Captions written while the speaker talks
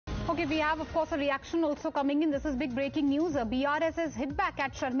Okay, we have, of course, a reaction also coming in. This is big breaking news. BRS has hit back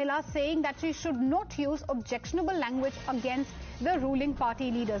at Sharmila, saying that she should not use objectionable language against the ruling party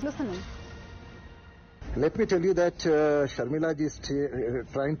leaders. Listen in. Let me tell you that Sharmila ji is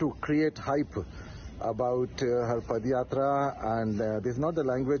trying to create hype about her Padyatra, and this is not the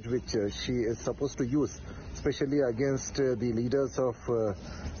language which she is supposed to use, especially against the leaders of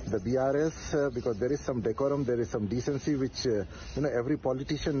the BRS, because there is some decorum, there is some decency which every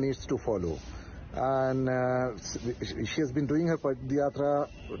politician needs to follow. And she has been doing her Padyatra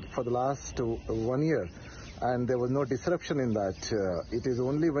for the last 1 year, and there was no disruption in that. It is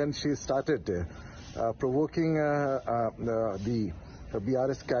only when she started provoking the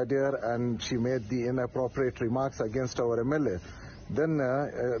BRS cadre and she made the inappropriate remarks against our MLA, then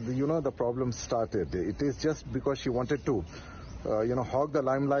the problem started. It is just because she wanted to hog the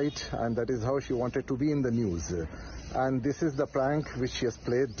limelight, and that is how she wanted to be in the news. And this is the prank which she has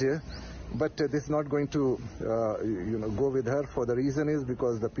played, but this is not going to go with her. For the reason is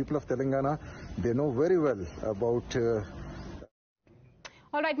because the people of Telangana, they know very well about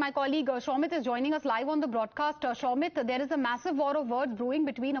All right, my colleague Sharmila is joining us live on the broadcast. Sharmila, there is a massive war of words brewing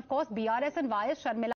between, of course, BRS and YS Sharmila.